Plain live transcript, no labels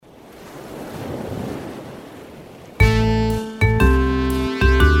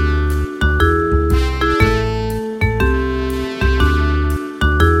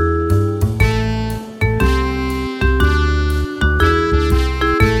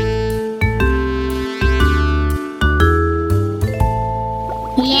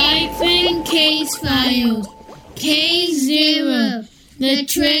files. K0, the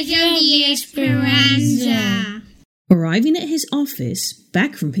treasure of the Esperanza. Arriving at his office,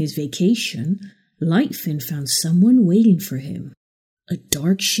 back from his vacation, Lightfin found someone waiting for him. A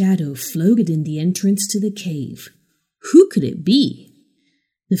dark shadow floated in the entrance to the cave. Who could it be?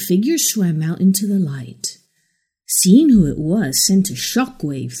 The figure swam out into the light. Seeing who it was sent a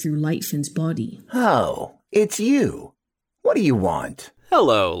shockwave through Lightfin's body. Oh, it's you. What do you want?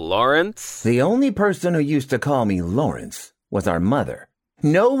 Hello, Lawrence. The only person who used to call me Lawrence was our mother.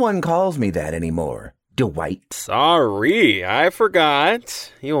 No one calls me that anymore. Dwight. Sorry, I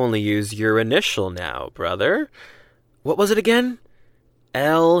forgot. You only use your initial now, brother. What was it again?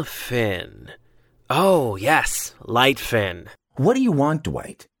 Elfin. Oh, yes, Lightfin. What do you want,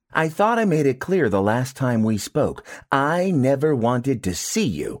 Dwight? I thought I made it clear the last time we spoke. I never wanted to see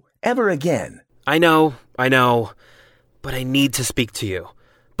you ever again. I know, but I need to speak to you.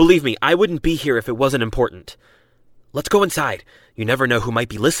 Believe me, I wouldn't be here if it wasn't important. Let's go inside. You never know who might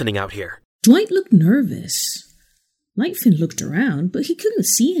be listening out here. Dwight looked nervous. Lightfin looked around, but he couldn't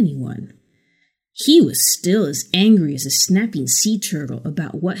see anyone. He was still as angry as a snapping sea turtle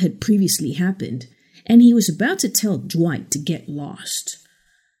about what had previously happened, and he was about to tell Dwight to get lost.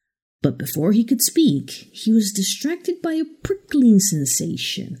 But before he could speak, he was distracted by a prickling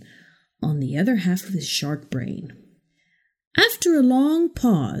sensation on the other half of his shark brain. After a long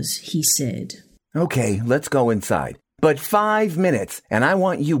pause, he said, Okay, let's go inside. But 5 minutes, and I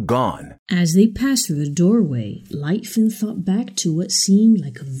want you gone. As they passed through the doorway, Lightfin thought back to what seemed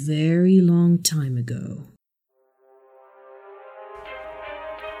like a very long time ago.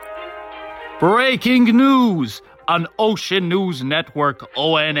 Breaking news! An Ocean News Network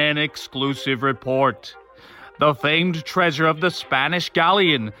ONN exclusive report. The famed treasure of the Spanish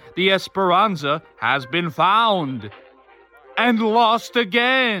galleon, the Esperanza, has been found. And lost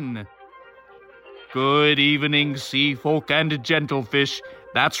again. Good evening, sea folk and gentlefish.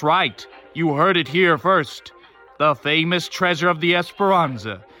 That's right, you heard it here first. The famous treasure of the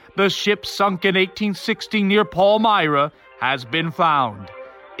Esperanza, the ship sunk in 1860 near Palmyra, has been found.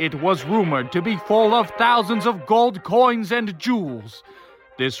 It was rumored to be full of thousands of gold coins and jewels.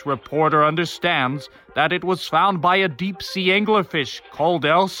 This reporter understands that it was found by a deep-sea anglerfish called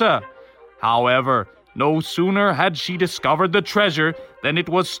Elsa. However, no sooner had she discovered the treasure than it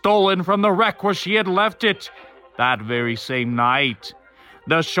was stolen from the wreck where she had left it that very same night.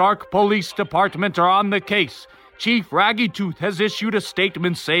 The Shark Police Department are on the case. Chief Raggytooth has issued a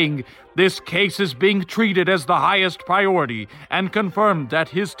statement saying this case is being treated as the highest priority and confirmed that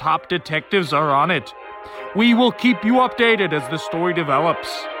his top detectives are on it. We will keep you updated as the story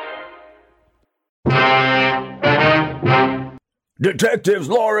develops. Detectives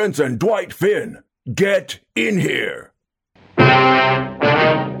Lawrence and Dwight Finn, get in here.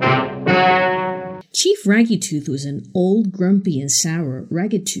 Chief Raggytooth was an old, grumpy, and sour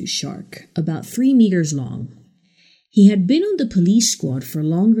ragged-tooth shark, about 3 meters long. He had been on the police squad for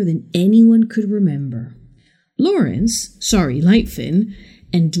longer than anyone could remember. Lightfin,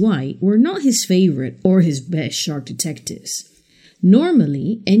 and Dwight were not his favorite or his best shark detectives.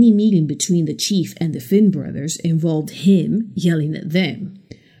 Normally, any meeting between the chief and the Finn brothers involved him yelling at them.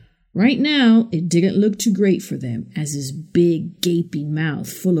 Right now, it didn't look too great for them, as his big, gaping mouth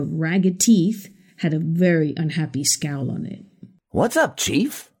full of ragged teeth had a very unhappy scowl on it. What's up,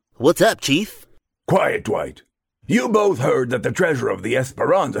 Chief? What's up, Chief? Quiet, Dwight. You both heard that the treasure of the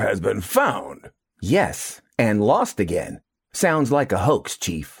Esperanza has been found. Yes, and lost again. Sounds like a hoax,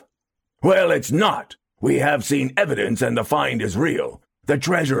 Chief. Well, it's not. We have seen evidence and the find is real. The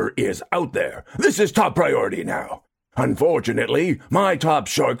treasure is out there. This is top priority now. Unfortunately, my top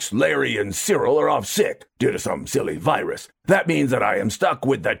sharks, Larry and Cyril, are off sick due to some silly virus. That means that I am stuck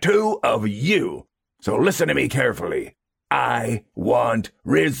with the two of you. So listen to me carefully. I want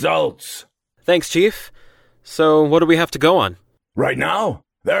results. Thanks, Chief. So what do we have to go on? Right now,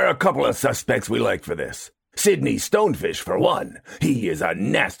 there are a couple of suspects we like for this. Sidney Stonefish, for one. He is a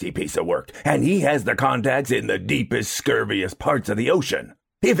nasty piece of work, and he has the contacts in the deepest, scurviest parts of the ocean.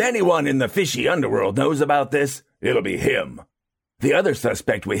 If anyone in the fishy underworld knows about this, it'll be him. The other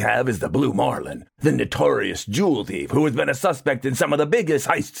suspect we have is the Blue Marlin, the notorious jewel thief who has been a suspect in some of the biggest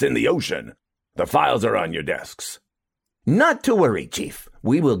heists in the ocean. The files are on your desks. Not to worry, Chief.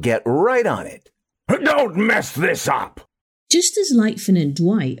 We will get right on it. Don't mess this up! Just as Lightfin and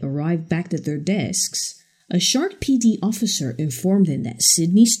Dwight arrived back at their desks, a Shark PD officer informed them that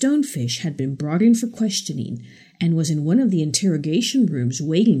Sidney Stonefish had been brought in for questioning and was in one of the interrogation rooms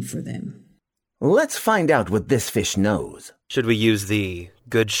waiting for them. Let's find out what this fish knows. Should we use the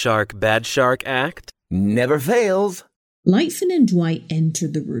good shark, bad shark act? Never fails. Lightfin and Dwight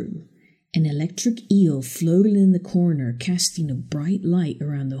entered the room. An electric eel floated in the corner, casting a bright light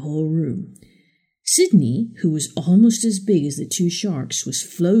around the whole room. Sydney, who was almost as big as the two sharks, was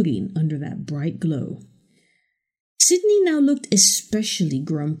floating under that bright glow. Sydney now looked especially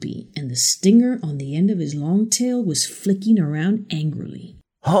grumpy, and the stinger on the end of his long tail was flicking around angrily.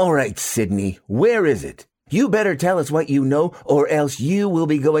 All right, Sydney, where is it? You better tell us what you know, or else you will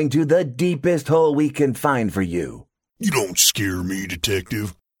be going to the deepest hole we can find for you. You don't scare me,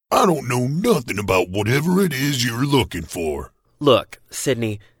 Detective. I don't know nothing about whatever it is you're looking for. Look,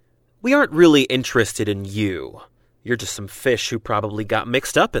 Sydney, we aren't really interested in you. You're just some fish who probably got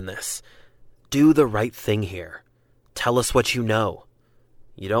mixed up in this. Do the right thing here. Tell us what you know.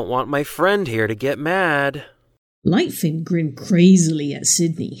 You don't want my friend here to get mad. Lightfin grinned crazily at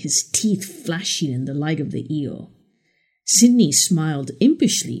Sydney, his teeth flashing in the light of the eel. Sydney smiled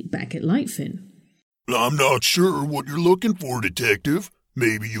impishly back at Lightfin. I'm not sure what you're looking for, Detective.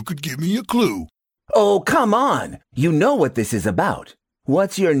 Maybe you could give me a clue. Oh, come on! You know what this is about.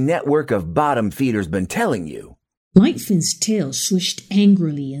 What's your network of bottom feeders been telling you? Lightfin's tail swished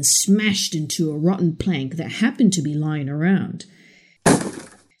angrily and smashed into a rotten plank that happened to be lying around.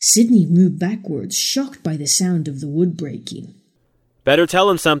 Sydney moved backwards, shocked by the sound of the wood breaking. Better tell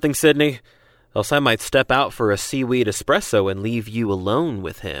him something, Sydney, else I might step out for a seaweed espresso and leave you alone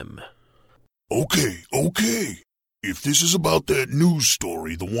with him. Okay. If this is about that news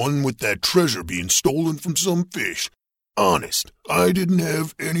story, the one with that treasure being stolen from some fish, honest, I didn't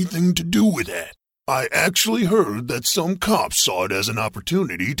have anything to do with that. I actually heard that some cops saw it as an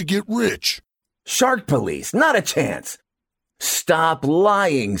opportunity to get rich. Shark police, not a chance. Stop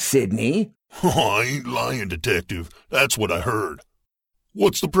lying, Sydney. I ain't lying, Detective. That's what I heard.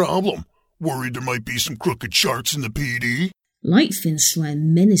 What's the problem? Worried there might be some crooked sharks in the PD? Lightfin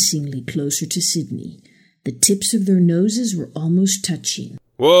swam menacingly closer to Sydney. The tips of their noses were almost touching.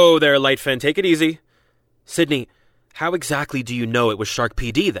 Whoa there, Lightfin. Take it easy. Sydney, how exactly do you know it was Shark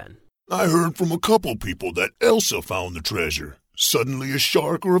PD then? I heard from a couple people that Elsa found the treasure. Suddenly a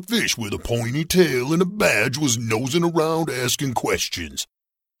shark or a fish with a pointy tail and a badge was nosing around asking questions.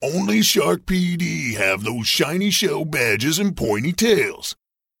 Only Shark PD have those shiny shell badges and pointy tails.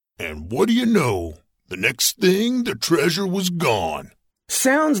 And what do you know? The next thing, the treasure was gone.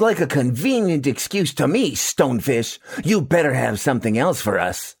 Sounds like a convenient excuse to me, Stonefish. You better have something else for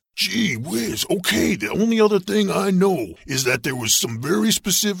us. Gee whiz, okay, the only other thing I know is that there was some very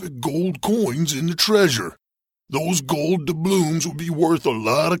specific gold coins in the treasure. Those gold doubloons would be worth a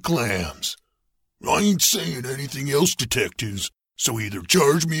lot of clams. I ain't saying anything else, detectives, so either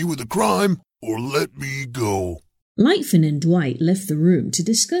charge me with a crime or let me go. Lightfin and Dwight left the room to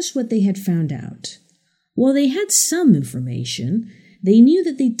discuss what they had found out. While they had some information, they knew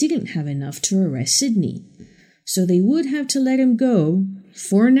that they didn't have enough to arrest Sydney, so they would have to let him go,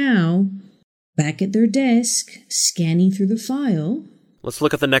 for now. Back at their desk, scanning through the file. Let's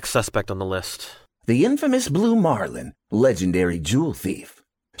look at the next suspect on the list. The infamous Blue Marlin, legendary jewel thief.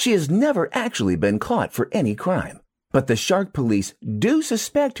 She has never actually been caught for any crime, but the shark police do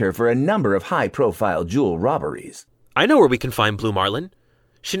suspect her for a number of high-profile jewel robberies. I know where we can find Blue Marlin.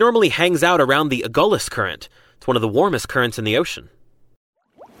 She normally hangs out around the Agulhas Current. It's one of the warmest currents in the ocean.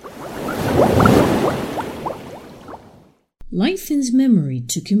 Lightfin's memory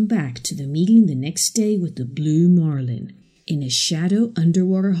took him back to the meeting the next day with the Blue Marlin in a shadow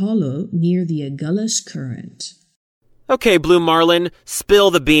underwater hollow near the Agulhas Current. Okay, Blue Marlin,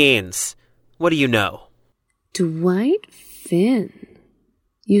 spill the beans. What do you know? Dwight Finn.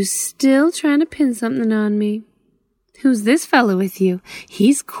 You still trying to pin something on me? Who's this fellow with you?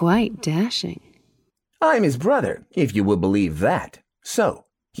 He's quite dashing. I'm his brother, if you will believe that. So,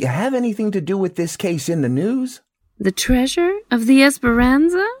 you have anything to do with this case in the news? The treasure of the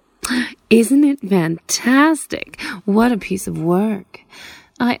Esperanza? Isn't it fantastic? What a piece of work.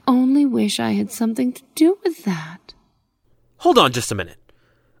 I only wish I had something to do with that. Hold on just a minute.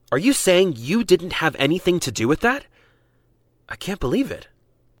 Are you saying you didn't have anything to do with that? I can't believe it.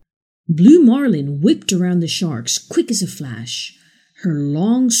 Blue Marlin whipped around the sharks quick as a flash. Her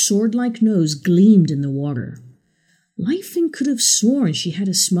long sword-like nose gleamed in the water. Lightfin could have sworn she had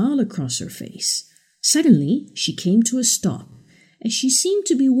a smile across her face. Suddenly, she came to a stop, as she seemed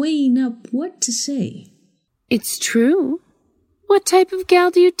to be weighing up what to say. It's true. What type of gal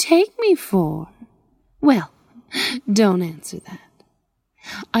do you take me for? Well, don't answer that.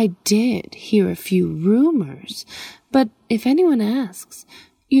 I did hear a few rumors, but if anyone asks,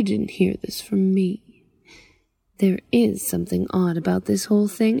 you didn't hear this from me. There is something odd about this whole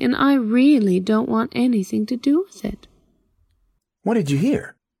thing, and I really don't want anything to do with it. What did you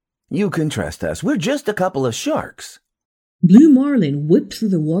hear? You can trust us. We're just a couple of sharks. Blue Marlin whipped through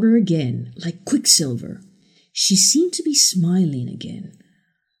the water again, like quicksilver. She seemed to be smiling again.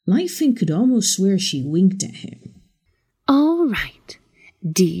 Lightfin could almost swear she winked at him. All right,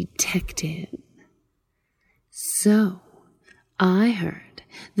 detective. So, I heard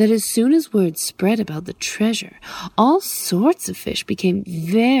that as soon as word spread about the treasure, all sorts of fish became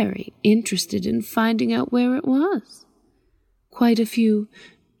very interested in finding out where it was. Quite a few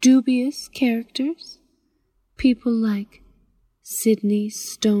dubious characters. People like Sidney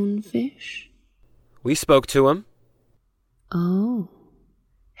Stonefish. We spoke to him. Oh,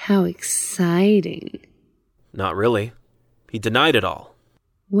 how exciting. Not really. He denied it all.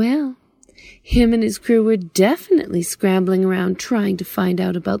 Well, him and his crew were definitely scrambling around trying to find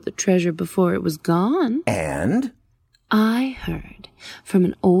out about the treasure before it was gone. And? I heard from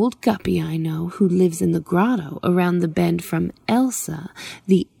an old guppy I know who lives in the grotto around the bend from Elsa,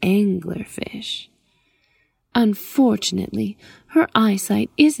 the anglerfish. Unfortunately, her eyesight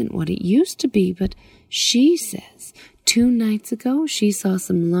isn't what it used to be, but she says 2 nights ago she saw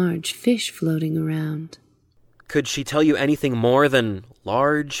some large fish floating around. Could she tell you anything more than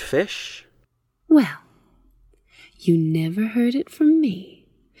large fish? Well, you never heard it from me,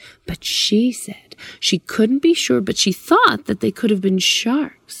 but she said she couldn't be sure, but she thought that they could have been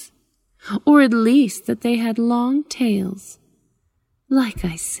sharks, or at least that they had long tails. Like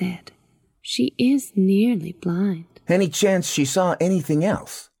I said, she is nearly blind. Any chance she saw anything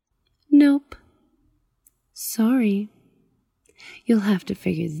else? Nope. Sorry. You'll have to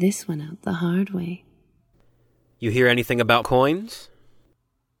figure this one out the hard way. You hear anything about coins?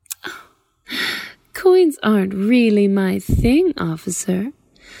 Coins aren't really my thing, officer.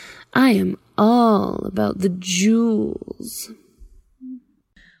 I am all about the jewels.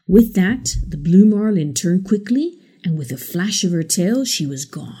 With that, the Blue Marlin turned quickly, and with a flash of her tail, she was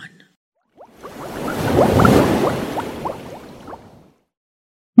gone.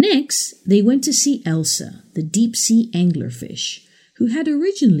 Next, they went to see Elsa, the deep-sea anglerfish, who had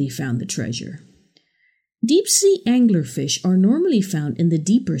originally found the treasure. Deep-sea anglerfish are normally found in the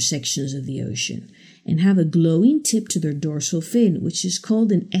deeper sections of the ocean and have a glowing tip to their dorsal fin, which is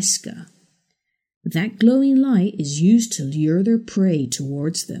called an esca. That glowing light is used to lure their prey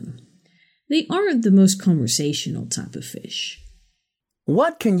towards them. They aren't the most conversational type of fish.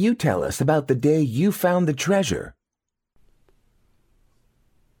 What can you tell us about the day you found the treasure?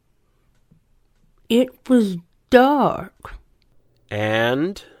 It was dark.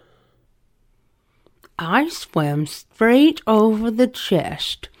 And? I swam straight over the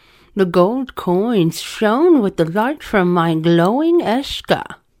chest. The gold coins shone with the light from my glowing esca.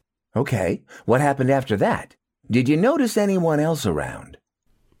 Okay, what happened after that? Did you notice anyone else around?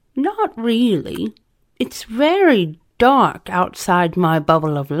 Not really. It's very dark outside my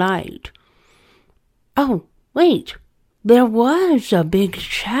bubble of light. Oh, wait. There was a big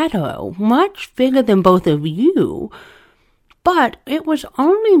shadow, much bigger than both of you, but it was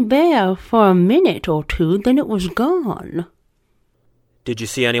only there for a minute or two, then it was gone. Did you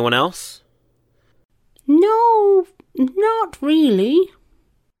see anyone else? No, not really.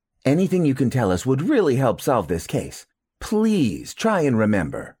 Anything you can tell us would really help solve this case. Please try and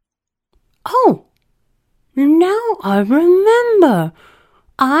remember. Oh, now I remember.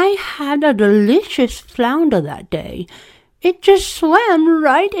 I had a delicious flounder that day. It just swam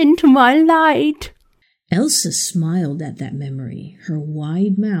right into my light. Elsa smiled at that memory, her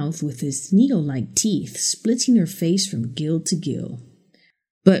wide mouth with its needle-like teeth splitting her face from gill to gill.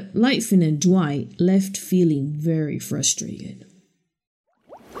 But Lightfin and Dwight left feeling very frustrated.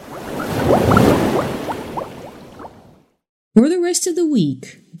 For the rest of the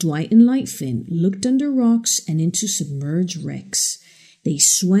week, Dwight and Lightfin looked under rocks and into submerged wrecks. They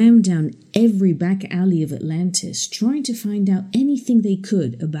swam down every back alley of Atlantis, trying to find out anything they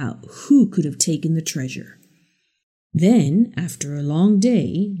could about who could have taken the treasure. Then, after a long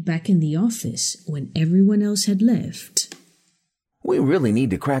day, back in the office, when everyone else had left. We really need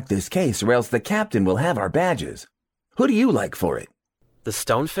to crack this case or else the captain will have our badges. Who do you like for it? The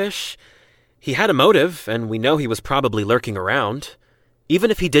stonefish? He had a motive, and we know he was probably lurking around. Even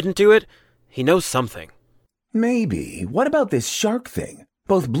if he didn't do it, he knows something. Maybe. What about this shark thing?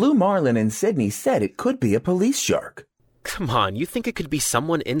 Both Blue Marlin and Sidney said it could be a police shark. Come on, you think it could be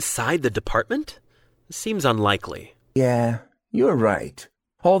someone inside the department? It seems unlikely. Yeah, you're right.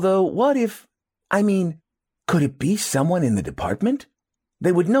 Although, what if... could it be someone in the department?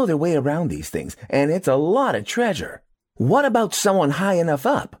 They would know their way around these things, and it's a lot of treasure. What about someone high enough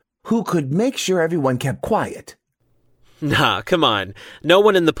up who could make sure everyone kept quiet? Nah, come on. No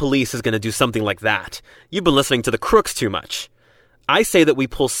one in the police is going to do something like that. You've been listening to the crooks too much. I say that we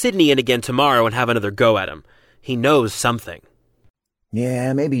pull Sidney in again tomorrow and have another go at him. He knows something.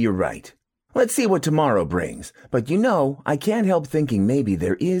 Yeah, maybe you're right. Let's see what tomorrow brings. But I can't help thinking maybe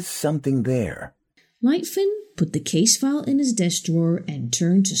there is something there. Lightfin put the case file in his desk drawer and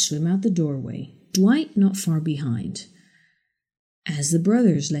turned to swim out the doorway, Dwight not far behind. As the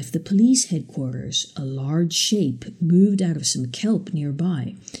brothers left the police headquarters, a large shape moved out of some kelp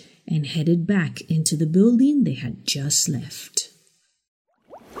nearby and headed back into the building they had just left.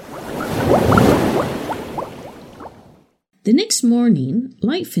 The next morning,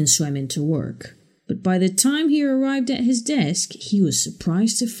 Lightfin swam into work, but by the time he arrived at his desk, he was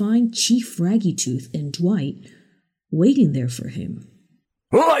surprised to find Chief Raggytooth and Dwight waiting there for him.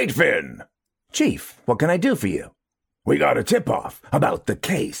 Lightfin! Chief, what can I do for you? We got a tip-off about the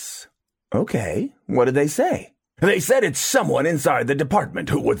case. Okay, what did they say? They said it's someone inside the department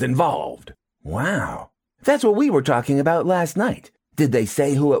who was involved. Wow, that's what we were talking about last night. Did they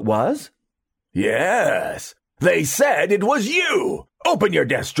say who it was? Yes, they said it was you! Open your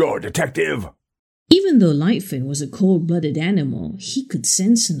desk drawer, detective! Even though Lightfin was a cold-blooded animal, he could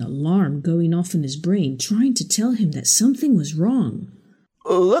sense an alarm going off in his brain trying to tell him that something was wrong.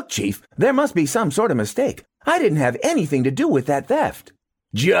 Look, Chief, there must be some sort of mistake. I didn't have anything to do with that theft.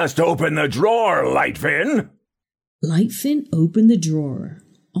 Just open the drawer, Lightfin! Lightfin opened the drawer.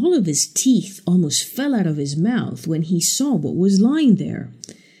 All of his teeth almost fell out of his mouth when he saw what was lying there.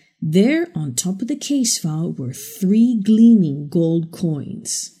 There, on top of the case file, were 3 gleaming gold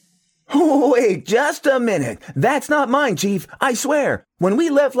coins. Oh, wait, just a minute. That's not mine, Chief. I swear. When we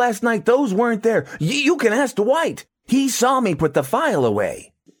left last night, those weren't there. You can ask Dwight. He saw me put the file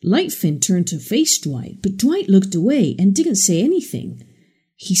away. Lightfin turned to face Dwight, but Dwight looked away and didn't say anything.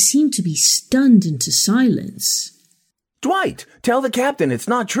 He seemed to be stunned into silence. Dwight, tell the captain it's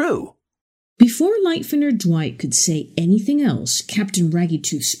not true. Before Lightfin or Dwight could say anything else, Captain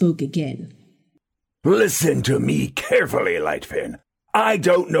Raggytooth spoke again. Listen to me carefully, Lightfin. I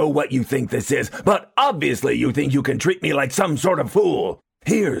don't know what you think this is, but obviously you think you can treat me like some sort of fool.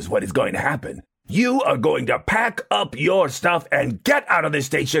 Here's what is going to happen. You are going to pack up your stuff and get out of this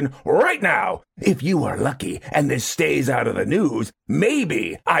station right now. If you are lucky and this stays out of the news,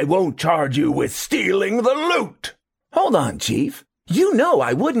 maybe I won't charge you with stealing the loot. Hold on, Chief. You know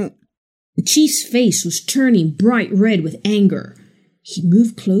I wouldn't... The Chief's face was turning bright red with anger. He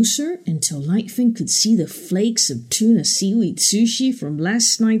moved closer until Lightfin could see the flakes of tuna seaweed sushi from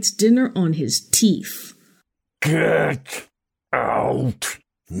last night's dinner on his teeth. Get out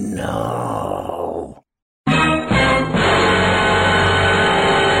now.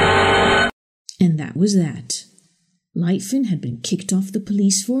 And that was that. Lightfin had been kicked off the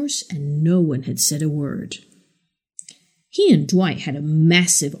police force and no one had said a word. He and Dwight had a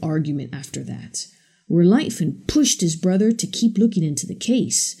massive argument after that, where Lightfin pushed his brother to keep looking into the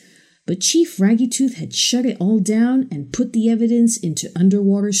case, but Chief Raggytooth had shut it all down and put the evidence into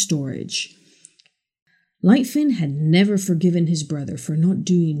underwater storage. Lightfin had never forgiven his brother for not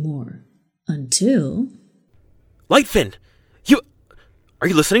doing more, until... Lightfin! Are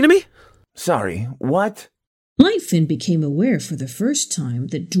you listening to me? Sorry, what? Lightfin became aware for the first time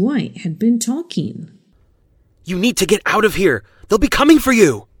that Dwight had been talking. You need to get out of here! They'll be coming for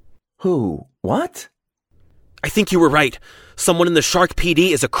you! Who? What? I think you were right. Someone in the Shark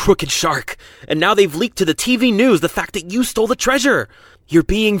PD is a crooked shark, and now they've leaked to the TV news the fact that you stole the treasure. You're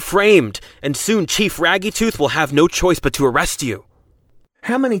being framed, and soon Chief Raggytooth will have no choice but to arrest you.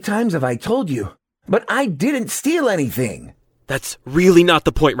 How many times have I told you? But I didn't steal anything. That's really not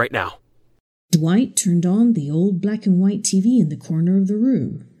the point right now. Dwight turned on the old black and white TV in the corner of the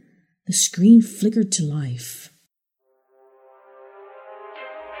room. The screen flickered to life.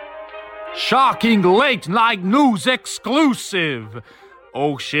 Shocking late-night news exclusive!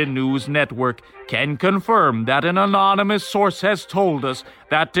 Ocean News Network can confirm that an anonymous source has told us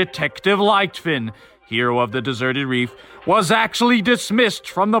that Detective Lightfin, hero of the deserted reef, was actually dismissed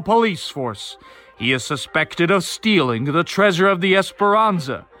from the police force. He is suspected of stealing the treasure of the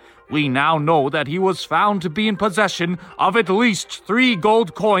Esperanza. We now know that he was found to be in possession of at least 3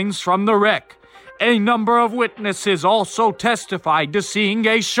 gold coins from the wreck. A number of witnesses also testified to seeing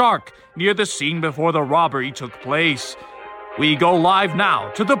a shark near the scene before the robbery took place. We go live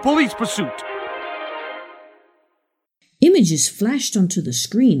now to the police pursuit. Images flashed onto the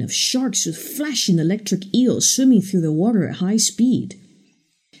screen of sharks with flashing electric eels swimming through the water at high speed.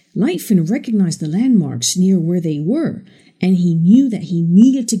 Lightfin recognized the landmarks near where they were, and he knew that he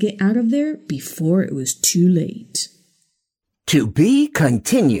needed to get out of there before it was too late. To be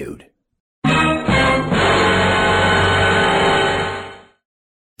continued.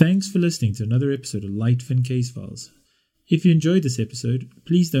 Thanks for listening to another episode of Lightfin Case Files. If you enjoyed this episode,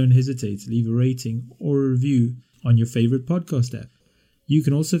 please don't hesitate to leave a rating or a review on your favorite podcast app. You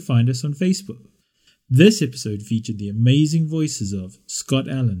can also find us on Facebook. This episode featured the amazing voices of Scott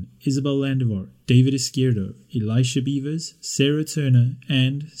Allen, Isabel Landivar, David Izquierdo, Elisha Beavers, Sarah Turner,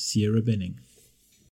 and Sierra Benning.